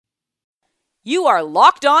You are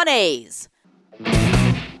Locked On A's,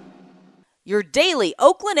 your daily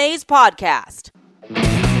Oakland A's podcast.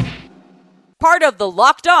 Part of the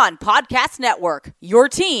Locked On Podcast Network, your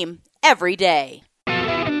team every day.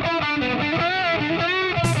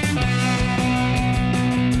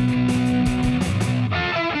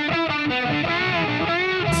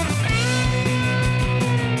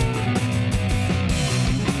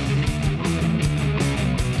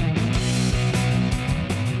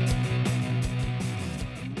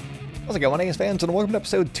 How's it going, A's fans, and welcome to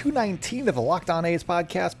episode 219 of the Locked On A's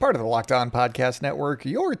podcast, part of the Locked On Podcast Network,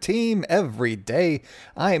 your team every day.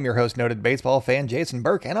 I am your host, noted baseball fan Jason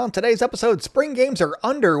Burke, and on today's episode, spring games are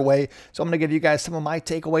underway, so I'm going to give you guys some of my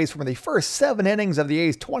takeaways from the first 7 innings of the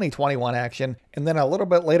A's 2021 action, and then a little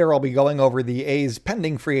bit later, I'll be going over the A's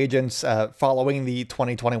pending free agents following the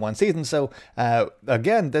 2021 season. So,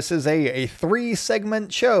 again, this is a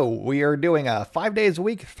 3-segment show. We are doing 5 days a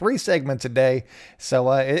week, 3 segments a day,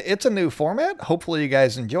 so it's a new format. Hopefully you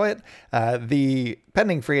guys enjoy it. The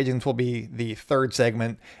pending free agents will be the 3rd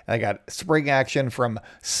segment. I got spring action from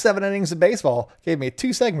 7 innings of baseball. Gave me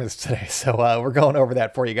 2 segments today, so we're going over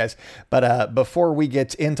that for you guys. But before we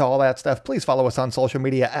get into all that stuff, please follow us on social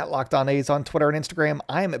media at Locked On A's on Twitter and Instagram.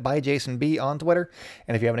 I am at ByJasonB on Twitter.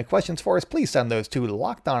 And if you have any questions for us, please send those to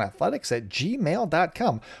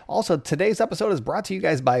LockedOnAthletics@gmail.com. Also, today's episode is brought to you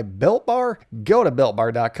guys by Built Bar. Go to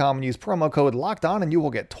BuiltBar.com and use promo code LOCKEDON and you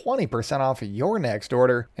will get 20% off your next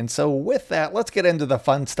order. And so with that, let's get into the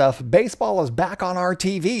fun stuff. Baseball is back on our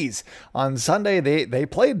TVs. On Sunday, they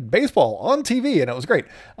played baseball on TV, and it was great.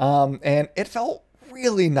 And it felt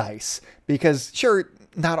really nice because, sure,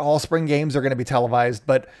 not all spring games are going to be televised,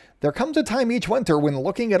 but there comes a time each winter when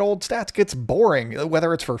looking at old stats gets boring,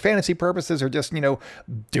 whether it's for fantasy purposes or just,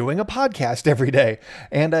 doing a podcast every day.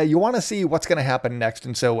 And you want to see what's going to happen next.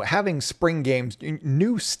 And so having spring games,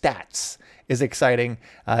 new stats is exciting.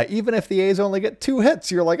 Even if the A's only get 2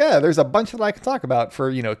 hits, you're like, there's a bunch that I can talk about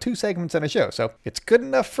for, 2 segments in a show. So it's good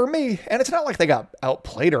enough for me. And it's not like they got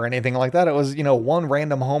outplayed or anything like that. It was, one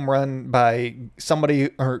random home run by somebody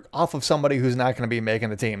or off of somebody who's not going to be making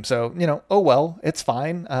the team. So, oh well, it's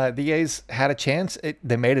fine. The A's had a chance.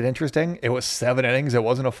 They made it interesting. It was 7 innings. It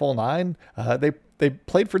wasn't a full 9. They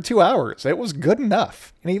played for 2 hours. It was good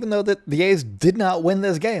enough. And even though that the A's did not win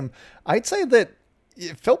this game, I'd say that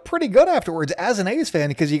it felt pretty good afterwards as an A's fan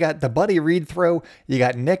because you got the Buddy Reed throw, you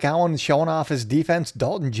got Nick Allen showing off his defense,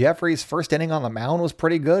 Dalton Jeffries' first inning on the mound was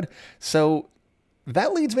pretty good. So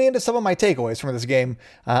that leads me into some of my takeaways from this game.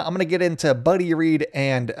 I'm going to get into Buddy Reed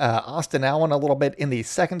and Austin Allen a little bit in the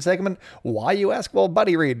 2nd segment. Why, you ask? Well,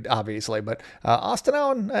 Buddy Reed, obviously, but Austin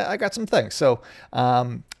Allen, I got some things. So,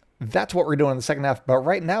 that's what we're doing in the second half. But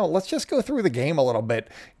right now, let's just go through the game a little bit.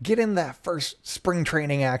 Get in that first spring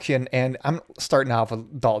training action. And I'm starting off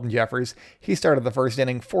with Dalton Jeffries. He started the first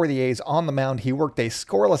inning for the A's on the mound. He worked a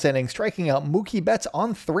scoreless inning, striking out Mookie Betts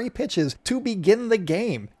on 3 pitches to begin the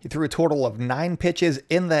game. He threw a total of 9 pitches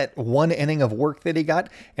in that 1 inning of work that he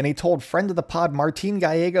got. And he told friend of the pod, Martin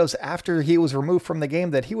Gallegos, after he was removed from the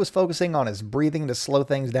game, that he was focusing on his breathing to slow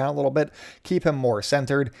things down a little bit, keep him more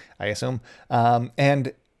centered, I assume.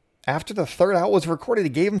 And after the 3rd out was recorded, he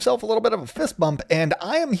gave himself a little bit of a fist bump, and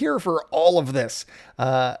I am here for all of this.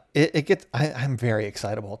 I'm very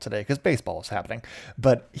excitable today because baseball is happening,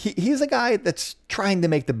 but he's a guy that's trying to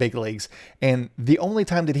make the big leagues, and the only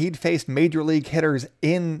time that he'd faced major league hitters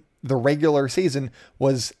in the regular season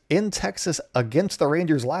was in Texas against the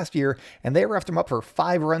Rangers last year, and they roughed him up for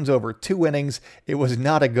 5 runs over 2 innings. It was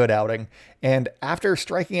not a good outing. And after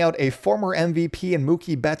striking out a former MVP in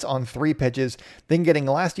Mookie Betts on 3 pitches, then getting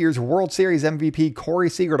last year's World Series MVP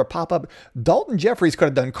Corey Seager to pop up, Dalton Jeffries could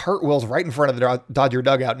have done cartwheels right in front of the Dodger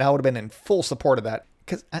dugout. Now I would have been in full support of that.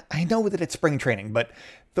 Because I know that it's spring training, but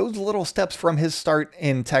those little steps from his start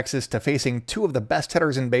in Texas to facing 2 of the best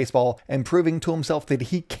hitters in baseball and proving to himself that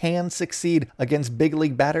he can succeed against big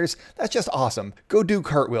league batters, that's just awesome. Go do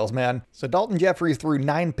cartwheels, man. So Dalton Jeffries threw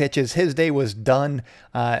 9 pitches. His day was done.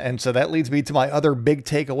 And so that leads me to my other big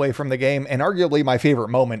takeaway from the game and arguably my favorite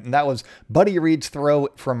moment. And that was Buddy Reed's throw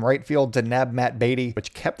from right field to nab Matt Beatty,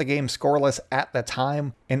 which kept the game scoreless at the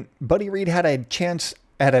time. And Buddy Reed had a chance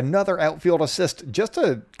at another outfield assist just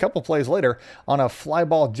a couple plays later on a fly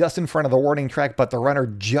ball just in front of the warning track, but the runner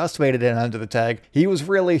just made it in under the tag. He was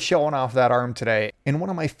really showing off that arm today. And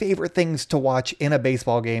one of my favorite things to watch in a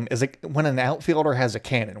baseball game is when an outfielder has a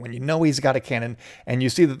cannon, when you know he's got a cannon and you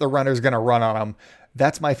see that the runner's going to run on him.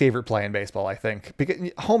 That's my favorite play in baseball, I think,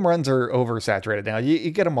 because home runs are oversaturated now. You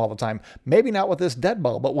get them all the time. Maybe not with this dead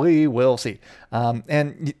ball, but we will see.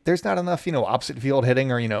 And there's not enough, opposite field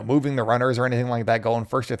hitting or, moving the runners or anything like that, going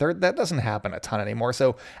first or third. That doesn't happen a ton anymore.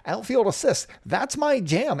 So outfield assists, that's my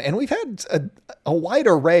jam. And we've had a wide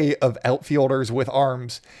array of outfielders with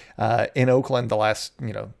arms in Oakland the last,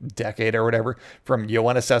 decade or whatever, from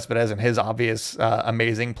Yoenis Cespedes and his obvious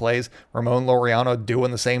amazing plays, Ramon Laureano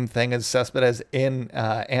doing the same thing as Cespedes in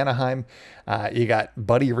Anaheim. You got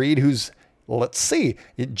Buddy Reed, who's, let's see,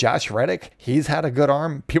 Josh Reddick. He's had a good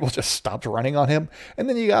arm. People just stopped running on him. And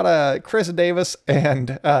then you got Chris Davis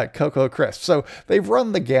and Coco Crisp. So they've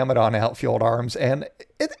run the gamut on outfield arms, and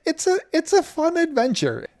it's a fun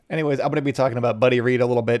adventure. Anyways, I'm going to be talking about Buddy Reed a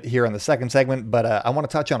little bit here in the second segment, but I want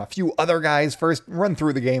to touch on a few other guys first, run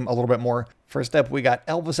through the game a little bit more. First up, we got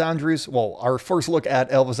Elvis Andrus. Well, our first look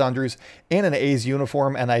at Elvis Andrus in an A's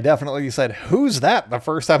uniform, and I definitely said, who's that? The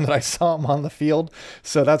first time that I saw him on the field.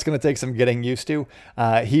 So that's going to take some getting used to.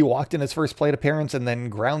 He walked in his first plate appearance and then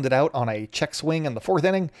grounded out on a check swing in the fourth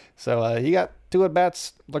inning. So he got 2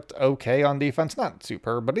 at-bats, looked okay on defense. Not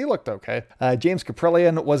superb, but he looked okay. James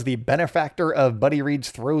Kaprielian was the benefactor of Buddy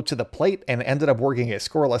Reed's throw to the plate and ended up working a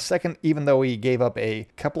scoreless second, even though he gave up a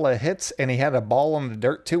couple of hits, and he had a ball in the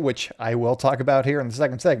dirt too, which I will talk about here in the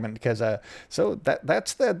second segment, because so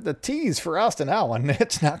that's the tease for Austin Allen.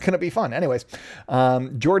 It's not going to be fun. Anyways,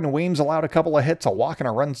 Jordan Weems allowed a couple of hits, a walk, and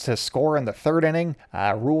a run to score in the third inning.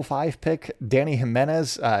 Rule 5 pick, Danny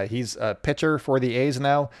Jimenez. He's a pitcher for the A's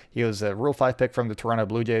now. He was a Rule 5 pick from the Toronto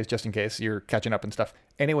Blue Jays, just in case you're catching up and stuff.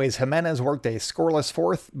 Anyways, Jimenez worked a scoreless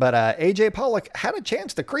fourth, but AJ Pollock had a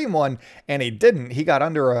chance to cream one, and he didn't. He got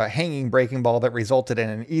under a hanging breaking ball that resulted in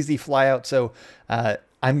an easy flyout. So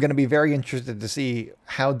I'm going to be very interested to see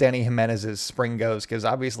how Danny Jimenez's spring goes, because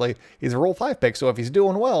obviously he's a Rule 5 pick. So if he's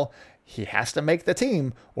doing well, he has to make the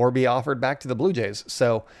team or be offered back to the Blue Jays.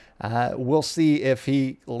 So we'll see if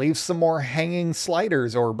he leaves some more hanging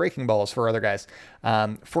sliders or breaking balls for other guys.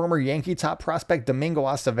 Former Yankee top prospect Domingo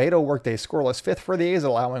Acevedo worked a scoreless fifth for the A's,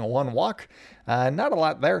 allowing 1 walk. Not a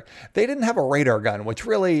lot there. They didn't have a radar gun, which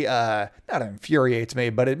really not infuriates me,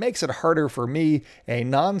 but it makes it harder for me, a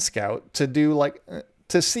non-scout, to do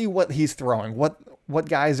to see what he's throwing, what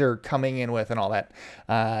guys are coming in with and all that.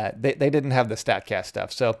 They didn't have the StatCast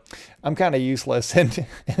stuff. So I'm kind of useless in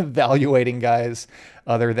evaluating guys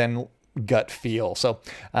other than gut feel. So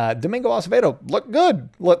Domingo Acevedo looked good,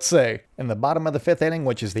 let's say. In the bottom of the 5th inning,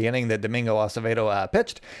 which is the inning that Domingo Acevedo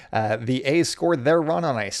pitched, the A's scored their run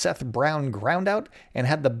on a Seth Brown groundout and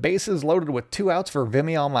had the bases loaded with 2 outs for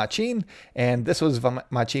Vimial Machin. And this was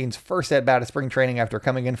Machin's first at-bat of spring training after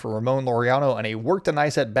coming in for Ramon Laureano, and he worked a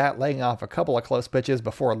nice at-bat, laying off a couple of close pitches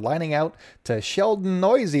before lining out to Sheldon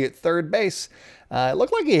Noisy at third base. It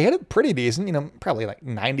looked like he hit it pretty decent, probably like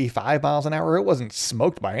 95 miles an hour. It wasn't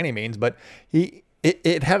smoked by any means, but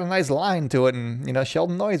it had a nice line to it. And,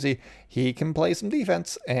 Sheldon Noisy, he can play some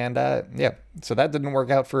defense. And, so that didn't work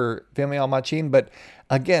out for Vimial Machin. But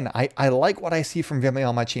again, I like what I see from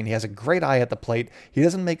Vimial Machin. He has a great eye at the plate. He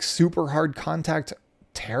doesn't make super hard contact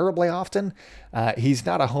terribly often. He's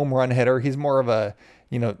not a home run hitter. He's more of a,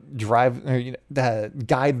 drive,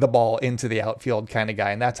 guide the ball into the outfield kind of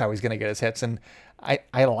guy. And that's how he's going to get his hits. And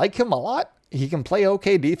I like him a lot. He can play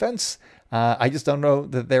okay defense. I just don't know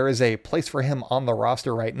that there is a place for him on the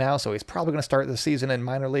roster right now. So he's probably going to start the season in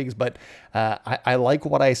minor leagues, but I like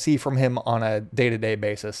what I see from him on a day-to-day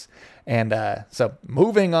basis. And so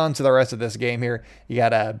moving on to the rest of this game here, you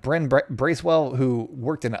got Bryn Bracewell, who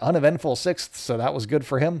worked an uneventful 6th, so that was good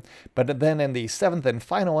for him. But then in the 7th and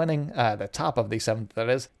final inning, the top of the 7th, that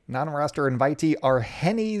is, non-roster invitee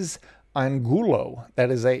Argenis Angulo.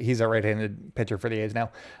 He's a right-handed pitcher for the A's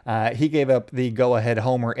now. He gave up the go-ahead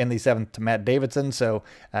homer in the 7th to Matt Davidson. So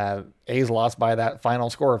A's lost by that final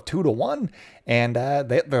score of 2-1. And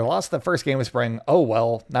they lost the first game of spring. Oh,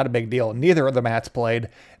 well, not a big deal. Neither of the Mats played.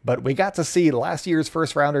 But we got to see last year's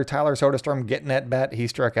first-rounder Tyler Soderstrom getting at bat. He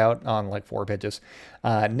struck out on 4 pitches.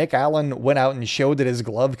 Nick Allen went out and showed that his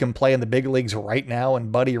glove can play in the big leagues right now.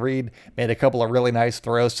 And Buddy Reed made a couple of really nice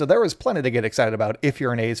throws. So there was plenty to get excited about if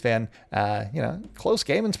you're an A's fan. Close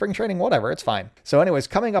game in spring training, whatever, it's fine. So anyways,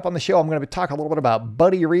 coming up on the show, I'm going to talk a little bit about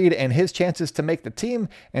Buddy Reed and his chances to make the team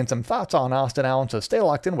and some thoughts on Austin Allen. So stay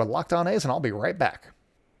locked in with Locked On A's, and I'll be right back.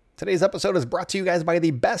 Today's episode is brought to you guys by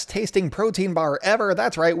the best tasting protein bar ever.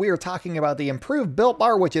 That's right, we are talking about the improved Built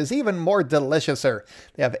Bar, which is even more deliciouser.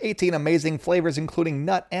 They have 18 amazing flavors, including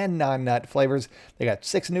nut and non-nut flavors. They got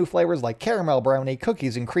 6 new flavors like caramel brownie,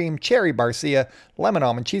 cookies and cream, cherry barcia, lemon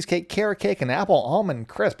almond cheesecake, carrot cake, and apple almond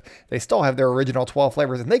crisp. They still have their original 12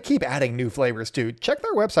 flavors, and they keep adding new flavors too. Check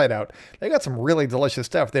their website out. They got some really delicious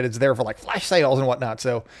stuff that is there for like flash sales and whatnot.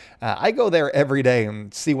 So I go there every day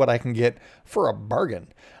and see what I can get for a bargain.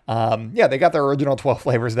 They got their original 12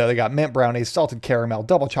 flavors though. They got mint brownies, salted caramel,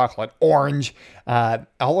 double chocolate, orange.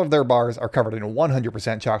 All of their bars are covered in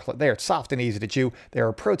 100% chocolate. They are soft and easy to chew. They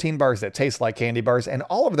are protein bars that taste like candy bars, and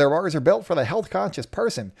all of their bars are built for the health-conscious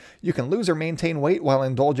person. You can lose or maintain weight while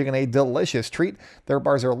indulging in a delicious treat. Their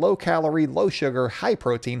bars are low calorie, low sugar, high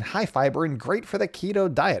protein, high fiber, and great for the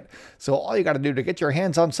keto diet. So all you got to do to get your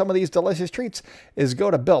hands on some of these delicious treats is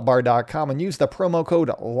go to BuiltBar.com and use the promo code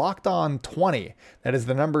LOCKEDON20. That is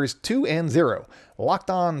the numbers 2 and 0.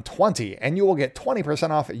 LOCKEDON20, and you will get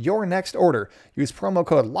 20% off your next order. Use promo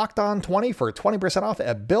code LOCKEDON20 for 20% off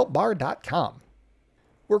at BuiltBar.com.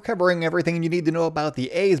 We're covering everything you need to know about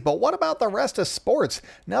the A's, but what about the rest of sports?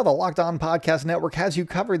 Now the Locked On Podcast Network has you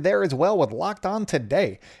covered there as well with Locked On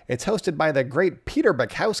Today. It's hosted by the great Peter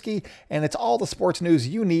Bukowski, and it's all the sports news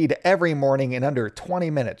you need every morning in under 20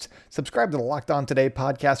 minutes. Subscribe to the Locked On Today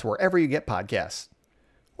podcast wherever you get podcasts.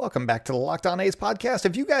 Welcome back to the Locked On A's podcast.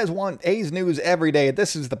 If you guys want A's news every day,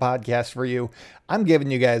 this is the podcast for you. I'm giving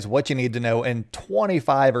you guys what you need to know in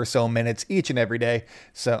 25 or so minutes each and every day.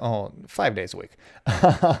 So, 5 days a week.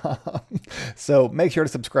 So make sure to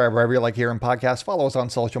subscribe wherever you like hearing podcasts. Follow us on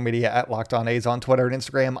social media at Locked On A's on Twitter and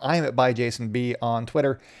Instagram. I'm at ByJasonB on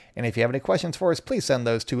Twitter. And if you have any questions for us, please send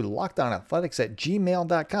those to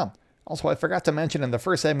lockedonathletics@gmail.com. Also, I forgot to mention in the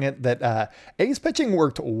first segment that A's pitching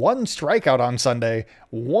worked 1 strikeout on Sunday,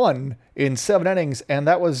 1 in 7 innings, and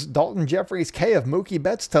that was Dalton Jeffries' K of Mookie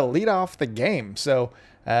Betts to lead off the game. So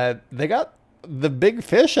they got the big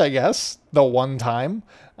fish, I guess, the one time.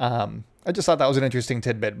 I just thought that was an interesting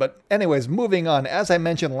tidbit. But anyways, moving on. As I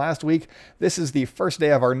mentioned last week, this is the first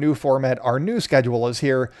day of our new format. Our new schedule is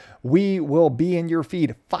here. We will be in your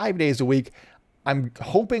feed 5 days a week. I'm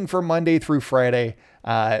hoping for Monday through Friday.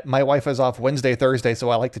 My wife is off Wednesday, Thursday, so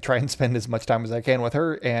I like to try and spend as much time as I can with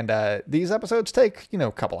her. And these episodes take,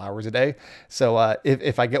 a couple hours a day. So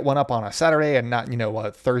if I get one up on a Saturday and not,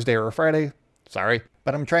 a Thursday or a Friday, sorry.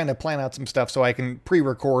 But I'm trying to plan out some stuff so I can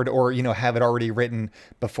pre-record or, have it already written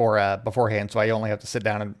beforehand. So I only have to sit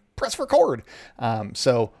down and press record.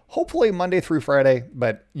 So hopefully Monday through Friday,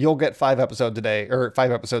 but you'll get 5 episodes a day or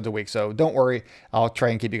 5 episodes a week. So don't worry. I'll try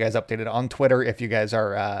and keep you guys updated on Twitter if you guys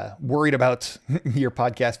are worried about your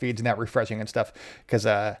podcast feeds not refreshing and stuff. Because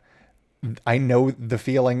I know the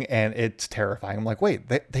feeling and it's terrifying. I'm like, wait,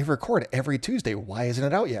 they record every Tuesday. Why isn't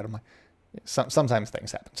it out yet? I'm like, sometimes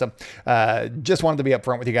things happen. So just wanted to be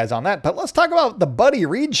upfront with you guys on that. But let's talk about the Buddy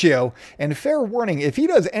Reed show. And fair warning, if he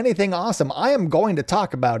does anything awesome, I am going to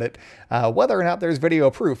talk about it, whether or not there's video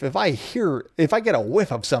proof. If I get a whiff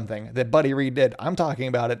of something that Buddy Reed did, I'm talking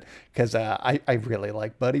about it because I really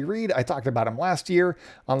like Buddy Reed. I talked about him last year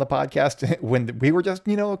on the podcast when we were just,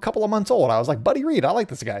 a couple of months old. I was like, Buddy Reed, I like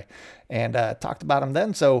this guy. And talked about him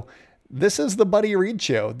then. So this is the Buddy Reed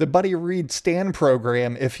show, the Buddy Reed Stan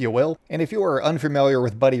program, if you will. And if you are unfamiliar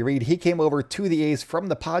with Buddy Reed, he came over to the A's from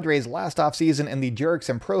the Padres last offseason in the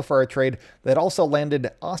Jurickson Profar trade that also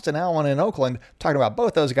landed Austin Allen in Oakland. Talking about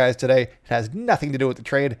both those guys today. It has nothing to do with the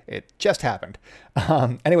trade. It just happened.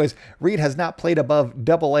 Anyways, Reed has not played above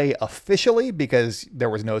AA officially because there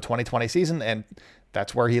was no 2020 season, and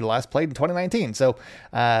that's where he last played in 2019. So,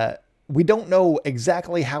 we don't know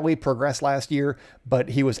exactly how he progressed last year, but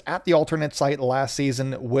he was at the alternate site last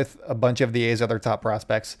season with a bunch of the A's other top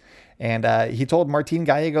prospects. And he told Martin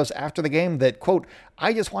Gallegos after the game that, quote,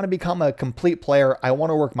 I just want to become a complete player. I want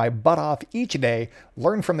to work my butt off each day,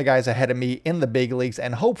 learn from the guys ahead of me in the big leagues,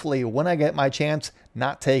 and hopefully when I get my chance,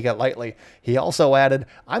 not take it lightly. He also added,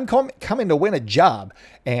 I'm coming to win a job.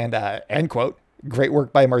 And end quote. Great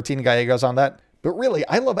work by Martin Gallegos on that. But really,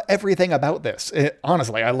 I love everything about this.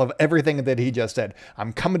 Honestly, I love everything that he just said.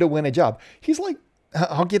 I'm coming to win a job. He's like,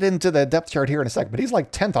 I'll get into the depth chart here in a sec, but he's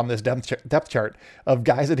like 10th on this depth chart of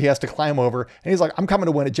guys that he has to climb over. And he's like, I'm coming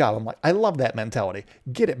to win a job. I'm like, I love that mentality.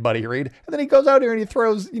 Get it, Buddy Reed. And then he goes out here and he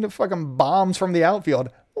throws, fucking bombs from the outfield.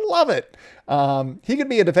 Love it. He could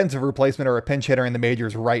be a defensive replacement or a pinch hitter in the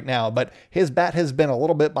majors right now, but his bat has been a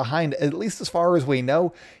little bit behind, at least as far as we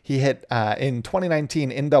know. He hit in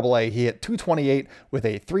 2019 in AA, he hit 228 with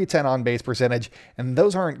a 310 on base percentage, and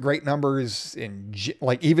those aren't great numbers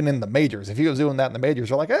even in the majors. If he was doing that in the majors,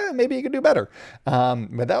 you're like, maybe he could do better.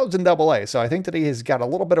 But that was in AA, so I think that he has got a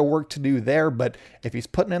little bit of work to do there, but if he's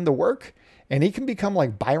putting in the work, and he can become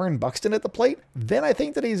like Byron Buxton at the plate, then I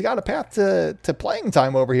think that he's got a path to playing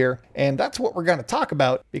time over here. And that's what we're going to talk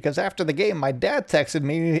about, because after the game, my dad texted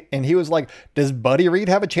me and he was like, does Buddy Reed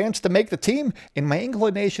have a chance to make the team? And my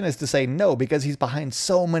inclination is to say no, because he's behind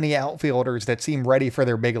so many outfielders that seem ready for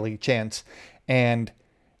their big league chance. And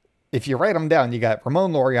if you write them down, you got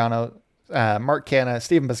Ramon Laureano, Mark Canha,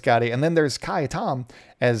 Stephen Piscotty, and then there's Kai Tom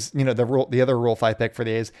as, the other Rule 5 pick for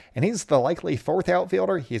the A's, and he's the likely fourth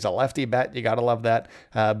outfielder. He's a lefty bat. You got to love that.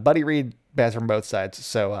 Buddy Reed bats from both sides,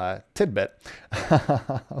 so tidbit.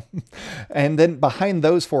 And then behind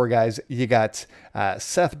those four guys, you got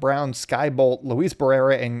Seth Brown, Skye Bolt, Luis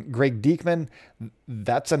Barrera, and Greg Deichmann.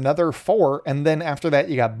 That's another four. And then after that,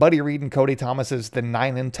 you got Buddy Reed and Cody Thomas as the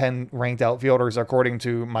 9 and 10 ranked outfielders, according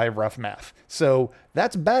to my rough math. So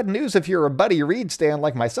that's bad news if you're a Buddy Reed stan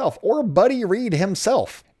like myself, or Buddy Reed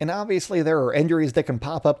himself. And obviously there are injuries that can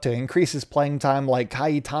pop up to increase his playing time, like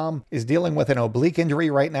Kai Tom is dealing with an oblique injury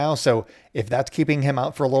right now. So if that's keeping him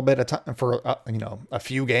out for a little bit of time, for a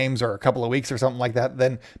few games or a couple of weeks or something like that,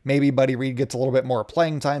 then maybe Buddy Reed gets a little bit more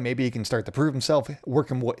playing time. Maybe he can start to prove himself,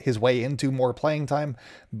 working his way into more playing time.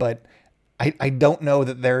 But I don't know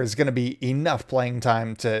that there's going to be enough playing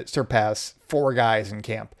time to surpass four guys in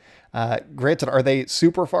camp. Granted, are they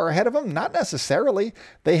super far ahead of him? Not necessarily.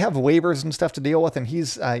 They have waivers and stuff to deal with, and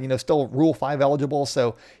he's, still Rule 5 eligible,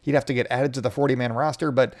 so he'd have to get added to the 40-man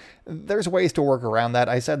roster, but there's ways to work around that.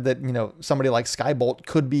 I said that, somebody like Skye Bolt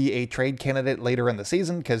could be a trade candidate later in the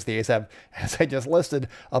season, because the A's have, as I just listed,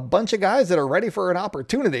 a bunch of guys that are ready for an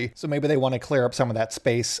opportunity, so maybe they want to clear up some of that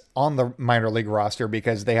space on the minor league roster,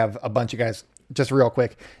 because they have a bunch of guys. Just real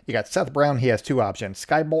quick, you got Seth Brown, he has 2 options.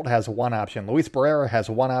 Skye Bolt has 1 option. Luis Barrera has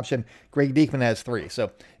 1 option. Greg Deichmann has 3. So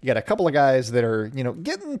you got a couple of guys that are,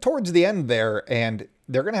 getting towards the end there, and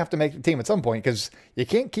they're going to have to make the team at some point, because you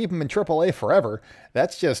can't keep them in AAA forever.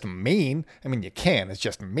 That's just mean. I mean, you can. It's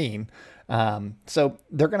just mean. So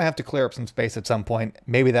they're going to have to clear up some space at some point.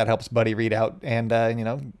 Maybe that helps Buddy Reed out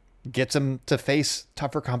and, gets him to face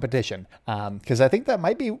tougher competition. Because I think that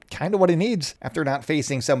might be kind of what he needs after not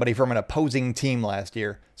facing somebody from an opposing team last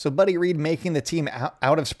year. So Buddy Reed making the team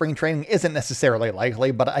out of spring training isn't necessarily likely,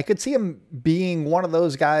 but I could see him being one of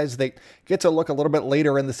those guys that gets a look a little bit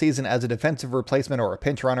later in the season as a defensive replacement or a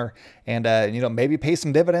pinch runner, and maybe pay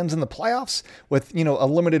some dividends in the playoffs with a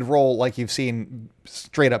limited role, like you've seen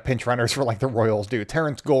straight up pinch runners for like the Royals do.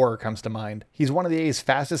 Terrence Gore comes to mind. He's one of the A's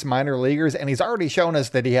fastest minor leaguers, and he's already shown us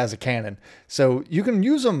that he has a cannon. So you can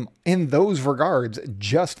use him in those regards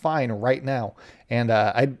just fine right now. And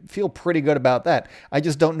I feel pretty good about that. I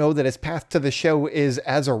just don't know that his path to the show is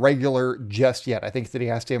as a regular just yet. I think that he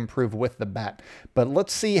has to improve with the bat. But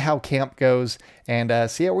let's see how camp goes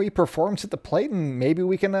and see how he performs at the plate, and maybe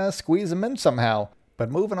we can squeeze him in somehow.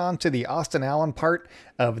 But moving on to the Austin Allen part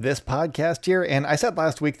of this podcast here, and I said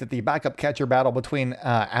last week that the backup catcher battle between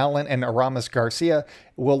Allen and Aramis Garcia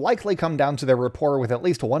will likely come down to their rapport with at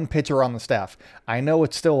least one pitcher on the staff. I know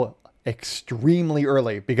it's still extremely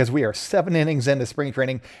early because we are 7 innings into spring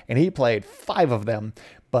training and he played 5 of them.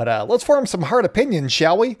 But let's form some hard opinions,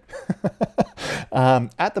 shall we?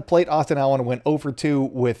 At the plate, Austin Allen went 0-for-2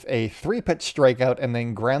 with a 3-pitch strikeout and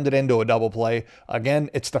then grounded into a double play. Again,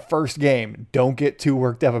 it's the first game. Don't get too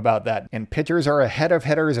worked up about that. And pitchers are ahead of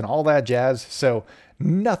hitters and all that jazz, so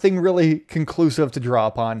nothing really conclusive to draw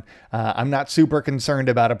upon. I'm not super concerned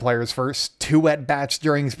about a player's first 2 at-bats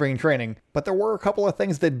during spring training, but there were a couple of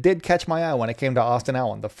things that did catch my eye when it came to Austin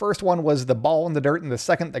Allen. The first one was the ball in the dirt, and the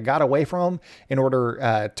second that got away from him in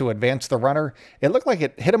order to advance the runner. It looked like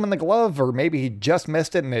it hit him in the glove, or maybe he just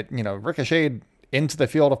missed it and it, ricocheted into the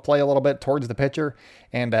field of play a little bit towards the pitcher.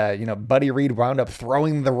 And, Buddy Reed wound up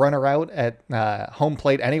throwing the runner out at home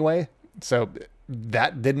plate anyway. So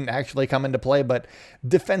that didn't actually come into play, but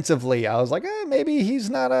defensively, I was like, maybe he's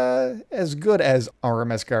not as good as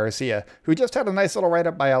Aramis Garcia, who just had a nice little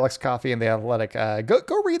write-up by Alex Coffey in The Athletic.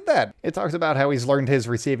 Go read that. It talks about how he's learned his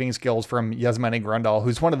receiving skills from Yasmani Grandal,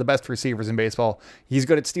 who's one of the best receivers in baseball. He's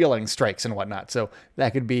good at stealing strikes and whatnot, so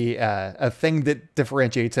that could be a thing that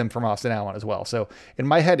differentiates him from Austin Allen as well. So in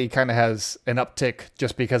my head, he kind of has an uptick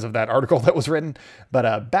just because of that article that was written.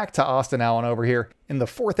 But back to Austin Allen over here. In the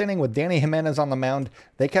fourth inning with Danny Jimenez on the mound,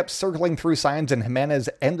 they kept circling through signs and Jimenez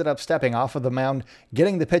ended up stepping off of the mound,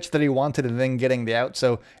 getting the pitch that he wanted and then getting the out.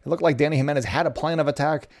 So it looked like Danny Jimenez had a plan of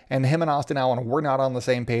attack and him and Austin Allen were not on the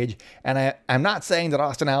same page. And I'm not saying that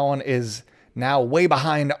Austin Allen is now way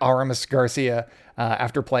behind Aramis Garcia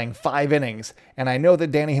after playing 5 innings. And I know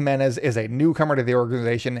that Danny Jimenez is a newcomer to the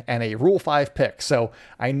organization and a Rule 5 pick. So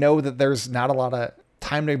I know that there's not a lot of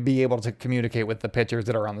time to be able to communicate with the pitchers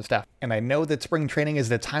that are on the staff. And I know that spring training is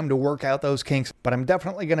the time to work out those kinks, but I'm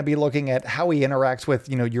definitely going to be looking at how he interacts with,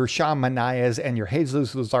 your Sean Manayas and your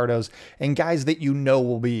Jesus Luzardos and guys that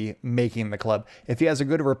will be making the club. If he has a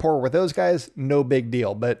good rapport with those guys, no big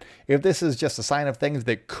deal. But if this is just a sign of things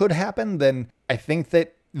that could happen, then I think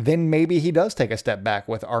that then maybe he does take a step back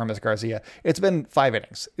with Aramis Garcia. It's been 5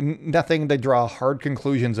 innings. Nothing to draw hard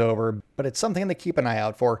conclusions over, but it's something to keep an eye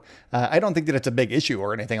out for. I don't think that it's a big issue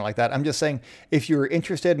or anything like that. I'm just saying if you're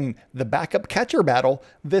interested in the backup catcher battle,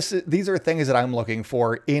 these are things that I'm looking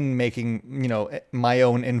for in making, my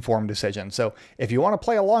own informed decision. So if you want to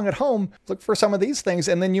play along at home, look for some of these things,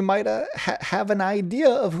 and then you might have an idea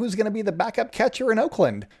of who's going to be the backup catcher in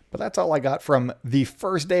Oakland. But that's all I got from the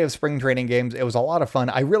first day of spring training games. It was a lot of fun.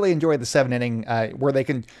 I really enjoyed the 7 inning where they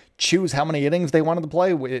can choose how many innings they wanted to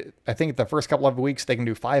play. I think the first couple of weeks they can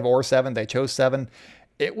do 5 or 7. They chose 7.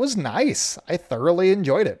 It was nice. I thoroughly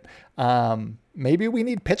enjoyed it. Maybe we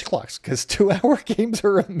need pitch clocks because 2-hour games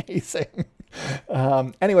are amazing.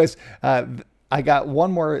 Anyways, I got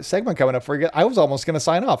one more segment coming up for you. I was almost going to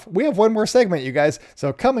sign off. We have one more segment, you guys.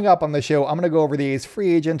 So coming up on the show, I'm going to go over the A's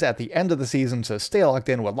free agents at the end of the season. So stay locked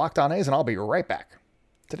in with Locked On A's, and I'll be right back.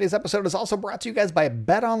 Today's episode is also brought to you guys by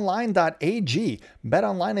BetOnline.ag.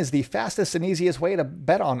 BetOnline is the fastest and easiest way to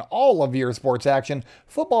bet on all of your sports action.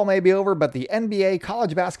 Football may be over, but the NBA,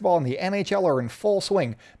 college basketball, and the NHL are in full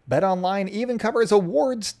swing. BetOnline even covers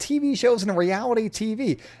awards, TV shows, and reality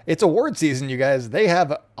TV. It's award season, you guys. They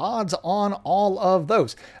have odds on all of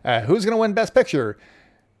those. Who's going to win Best Picture?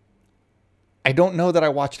 I don't know that I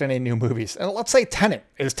watched any new movies. And let's say Tenet.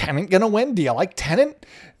 Is Tenet going to win? Do you like Tenet?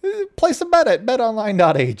 Place a bet at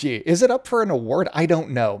betonline.ag. Is it up for an award? I don't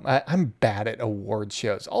know. I'm bad at awards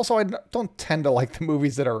shows. Also, I don't tend to like the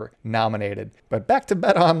movies that are nominated. But back to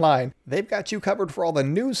BetOnline. They've got you covered for all the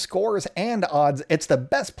news, scores, and odds. It's the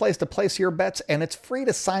best place to place your bets, and it's free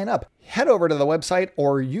to sign up. Head over to the website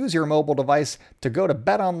or use your mobile device to go to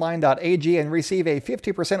betonline.ag and receive a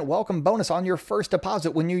 50% welcome bonus on your first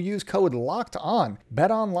deposit when you use code LOCKEDON.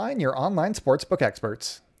 BetOnline, your online sportsbook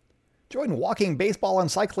experts. Join Walking Baseball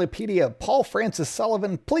Encyclopedia Paul Francis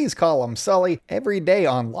Sullivan, please call him Sully, every day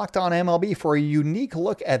on Locked On MLB for a unique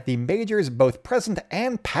look at the majors, both present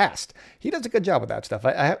and past. He does a good job with that stuff.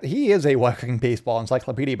 He is a Walking Baseball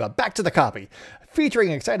Encyclopedia, but back to the copy.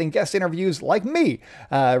 Featuring exciting guest interviews like me,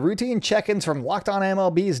 routine check-ins from Locked On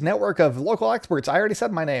MLB's network of local experts, I already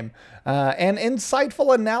said my name, and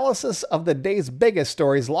insightful analysis of the day's biggest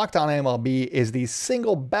stories. Locked On MLB is the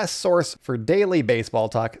single best source for daily baseball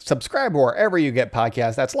talk. Subscribe wherever you get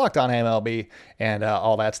podcasts. That's Locked On MLB and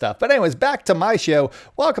all that stuff. But anyways, back to my show.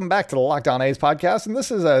 Welcome back to the Locked On A's podcast, and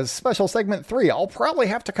this is a special segment 3. I'll probably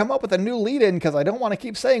have to come up with a new lead-in because I don't want to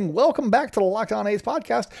keep saying welcome back to the Locked On A's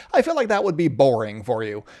podcast. I feel like that would be boring for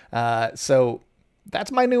you. So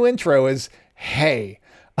that's my new intro is, hey.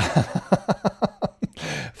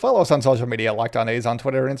 Follow us on social media, Locked On A's on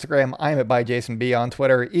Twitter and Instagram. I'm at ByJasonB on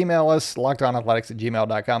Twitter. Email us,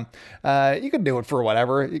 lockedonathletics@gmail.com. You can do it for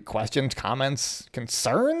whatever. Questions, comments,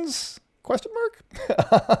 concerns? Question mark?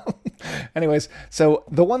 Anyways, so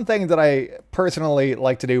the one thing that I personally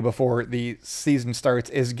like to do before the season starts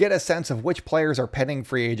is get a sense of which players are pending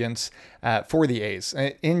free agents for the A's.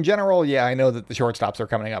 In general, yeah, I know that the shortstops are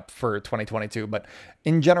coming up for 2022, but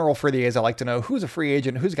in general for the A's, I like to know who's a free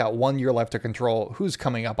agent, who's got 1 year left to control, who's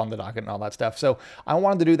coming up on the docket and all that stuff. So I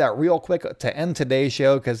wanted to do that real quick to end today's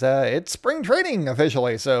show because it's spring training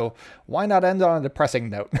officially. So why not end on a depressing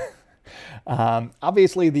note?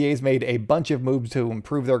 Obviously, the A's made a bunch of moves to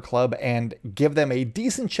improve their club and give them a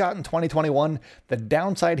decent shot in 2021. The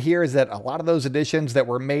downside here is that a lot of those additions that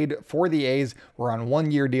were made for the A's were on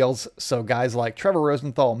 1 year deals. So guys like Trevor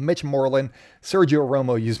Rosenthal, Mitch Moreland, Sergio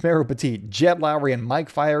Romo, Yusmeiro Petit, Jed Lowry, and Mike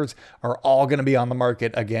Fiers are all going to be on the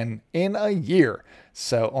market again in a year.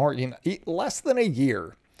 So, or less than a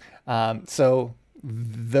year. So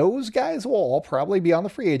those guys will all probably be on the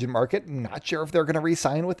free agent market. Not sure if they're going to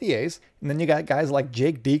re-sign with the A's. And then you got guys like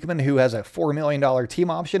Jake Diekman, who has a $4 million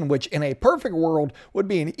team option, which in a perfect world would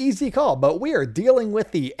be an easy call, but we are dealing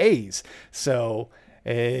with the A's. So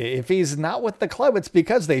If he's not with the club, it's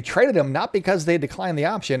because they traded him, not because they declined the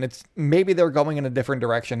option. It's maybe they're going in a different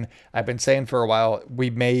direction. I've been saying for a while, we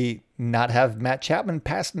may not have Matt Chapman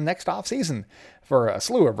past next offseason for a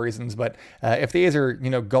slew of reasons. But if the A's are,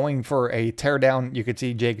 going for a teardown, you could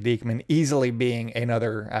see Jake Diekman easily being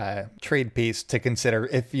another trade piece to consider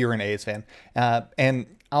if you're an A's fan. And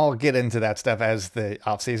I'll get into that stuff as the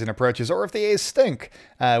offseason approaches, or if the A's stink,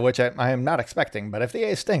 which I am not expecting. But if the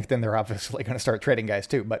A's stink, then they're obviously going to start trading guys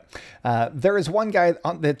too. But there is one guy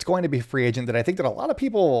that's going to be free agent that I think that a lot of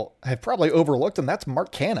people have probably overlooked, and that's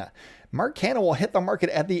Mark Canha. Mark Canha will hit the market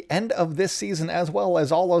at the end of this season, as well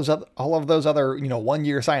as all of those other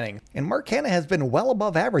 1-year signings. And Mark Canha has been well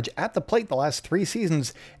above average at the plate the last 3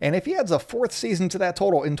 seasons. And if he adds a 4th season to that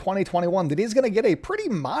total in 2021, then he's going to get a pretty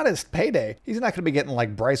modest payday. He's not going to be getting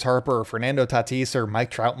like Bryce Harper or Fernando Tatis or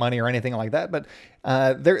Mike Trout money or anything like that. But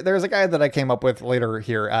there's a guy that I came up with later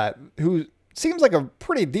here who seems like a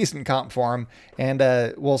pretty decent comp for him. And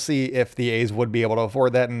we'll see if the A's would be able to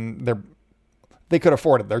afford that. And they could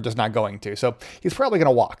afford it. They're just not going to. So he's probably going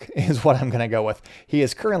to walk is what I'm going to go with. He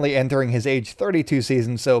is currently entering his age 32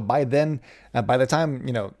 season. So by then, by the time,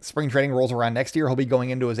 spring training rolls around next year, he'll be going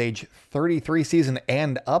into his age 33 season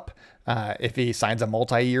and up if he signs a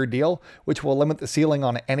multi-year deal, which will limit the ceiling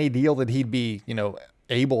on any deal that he'd be,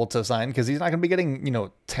 able to sign, because he's not going to be getting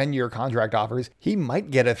 10-year contract offers. He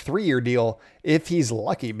might get a 3-year deal if he's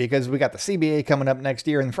lucky, because we got the CBA coming up next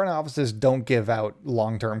year, and front offices don't give out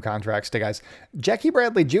long-term contracts to guys. Jackie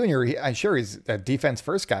Bradley Jr., I'm sure he's a defense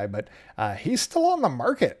first guy, but he's still on the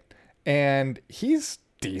market and he's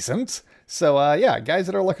decent. So guys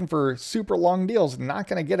that are looking for super long deals, not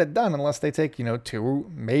going to get it done unless they take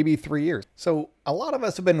 2, maybe 3 years. So a lot of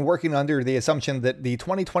us have been working under the assumption that the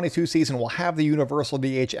 2022 season will have the universal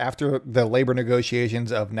DH after the labor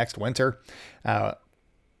negotiations of next winter.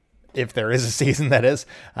 If there is a season, that is,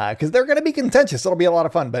 because they're going to be contentious. It'll be a lot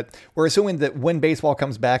of fun, but we're assuming that when baseball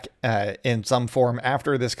comes back in some form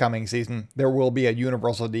after this coming season, there will be a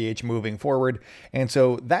universal DH moving forward. And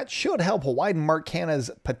so that should help widen Mark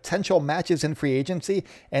Canha's potential matches in free agency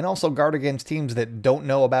and also guard against teams that don't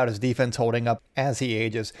know about his defense holding up as he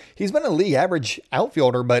ages. He's been a league average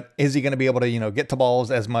outfielder, but is he going to be able to, get to balls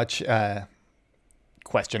as much?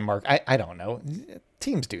 Question mark. I don't know.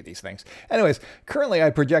 Teams do these things. Anyways, currently I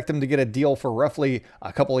project him to get a deal for roughly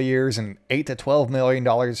a couple of years and $8 to $12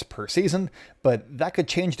 million per season, but that could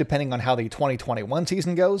change depending on how the 2021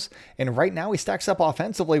 season goes. And right now he stacks up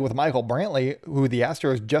offensively with Michael Brantley, who the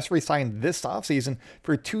Astros just re-signed this offseason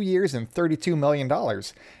for 2 years and $32 million.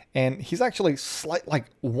 And he's actually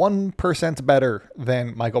 1% better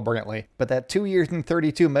than Michael Brantley. But that 2 years and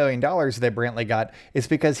 $32 million that Brantley got is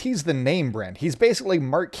because he's the name brand. He's basically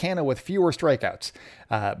Mark Canha with fewer strikeouts.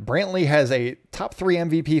 Brantley has a top 3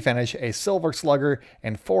 MVP finish, a Silver Slugger,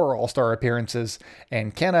 and 4 All-Star appearances.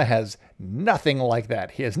 And Canha has nothing like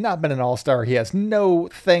that. He has not been an All-Star. He has no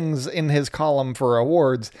things in his column for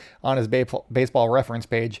awards on his baseball reference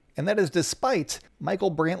page. And that is despite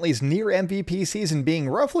Michael Brantley's near MVP season being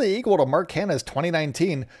roughly equal to Mark Canha's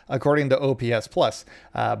 2019, according to OPS+.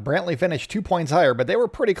 Brantley finished 2 points higher, but they were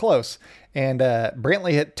pretty close. And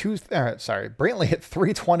Brantley hit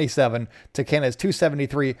 327 to Canha's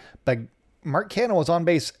 273, but Mark Canha was on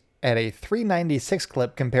base at a 396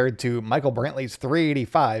 clip compared to Michael Brantley's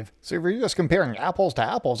 385. So if you're just comparing apples to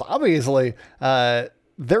apples, obviously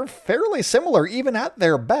they're fairly similar even at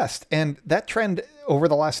their best. And that trend over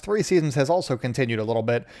the last 3 seasons has also continued a little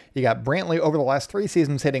bit. You got Brantley over the last 3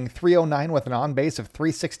 seasons hitting 309 with an on-base of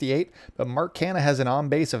 368, but Mark Canha has an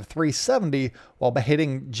on-base of 370 while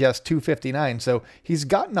hitting just 259. So he's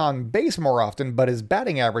gotten on base more often, but his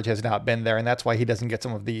batting average has not been there, and that's why he doesn't get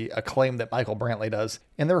some of the acclaim that Michael Brantley does.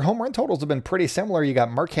 And their home run totals have been pretty similar. You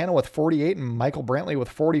got Mark Canha with 48 and Michael Brantley with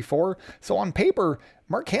 44. So on paper,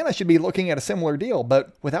 Mark Canha should be looking at a similar deal,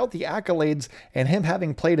 but without the accolades and him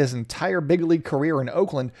having played his entire big league career in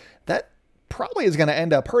Oakland, that probably is going to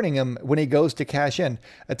end up hurting him when he goes to cash in.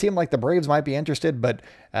 A team like the Braves might be interested, but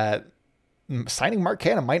signing Mark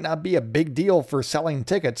Canha might not be a big deal for selling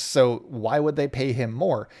tickets, so why would they pay him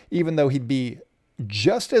more, even though he'd be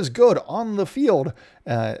just as good on the field,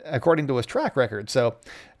 according to his track record. So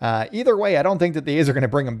either way, I don't think that the A's are going to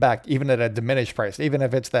bring him back, even at a diminished price, even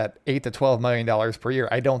if it's that $8 to $12 million per year.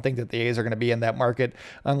 I don't think that the A's are going to be in that market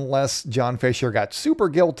unless John Fisher got super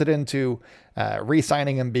guilted into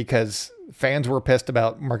re-signing him because fans were pissed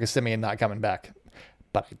about Marcus Semien not coming back.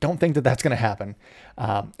 But I don't think that that's going to happen.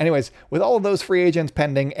 Anyways, with all of those free agents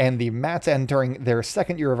pending and the Mats entering their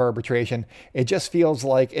 2nd year of arbitration, it just feels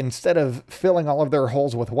like instead of filling all of their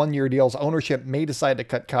holes with 1-year deals, ownership may decide to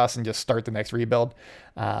cut costs and just start the next rebuild.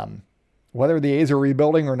 whether the A's are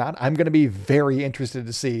rebuilding or not, I'm going to be very interested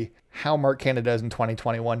to see how Mark Canha does in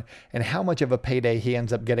 2021 and how much of a payday he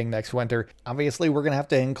ends up getting next winter. Obviously, we're going to have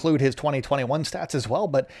to include his 2021 stats as well,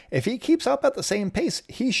 but if he keeps up at the same pace,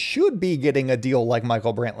 he should be getting a deal like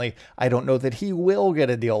Michael Brantley. I don't know that he will get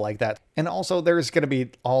a deal like that. And also, there's going to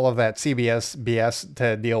be all of that CBS BS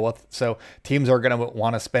to deal with, so teams are going to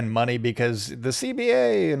want to spend money because the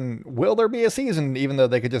CBA, and will there be a season, even though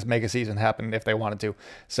they could just make a season happen if they wanted to.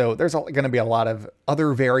 So there's going to be a lot of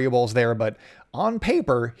other variables there, but on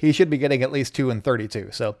paper, he should be getting at least 2 and 32.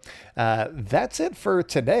 So that's it for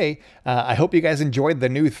today. I hope you guys enjoyed the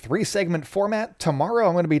new 3-segment format. Tomorrow,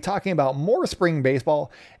 I'm going to be talking about more spring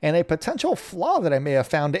baseball and a potential flaw that I may have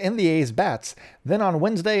found in the A's bats. Then on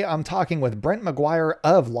Wednesday, I'm talking with Brent McGuire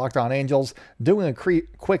of Locked On Angels, doing a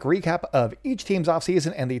quick recap of each team's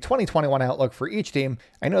offseason and the 2021 outlook for each team.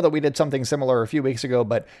 I know that we did something similar a few weeks ago,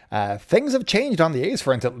 but things have changed on the A's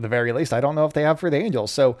front at the very least. I don't know if they have for the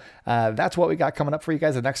Angels. So that's what we got coming up for you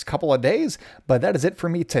guys the next couple of days. But that is it for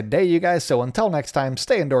me today, you guys. So until next time,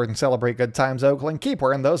 stay indoors and celebrate good times, Oakland. Keep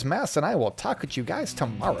wearing those masks, and I will talk with you guys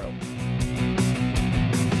tomorrow.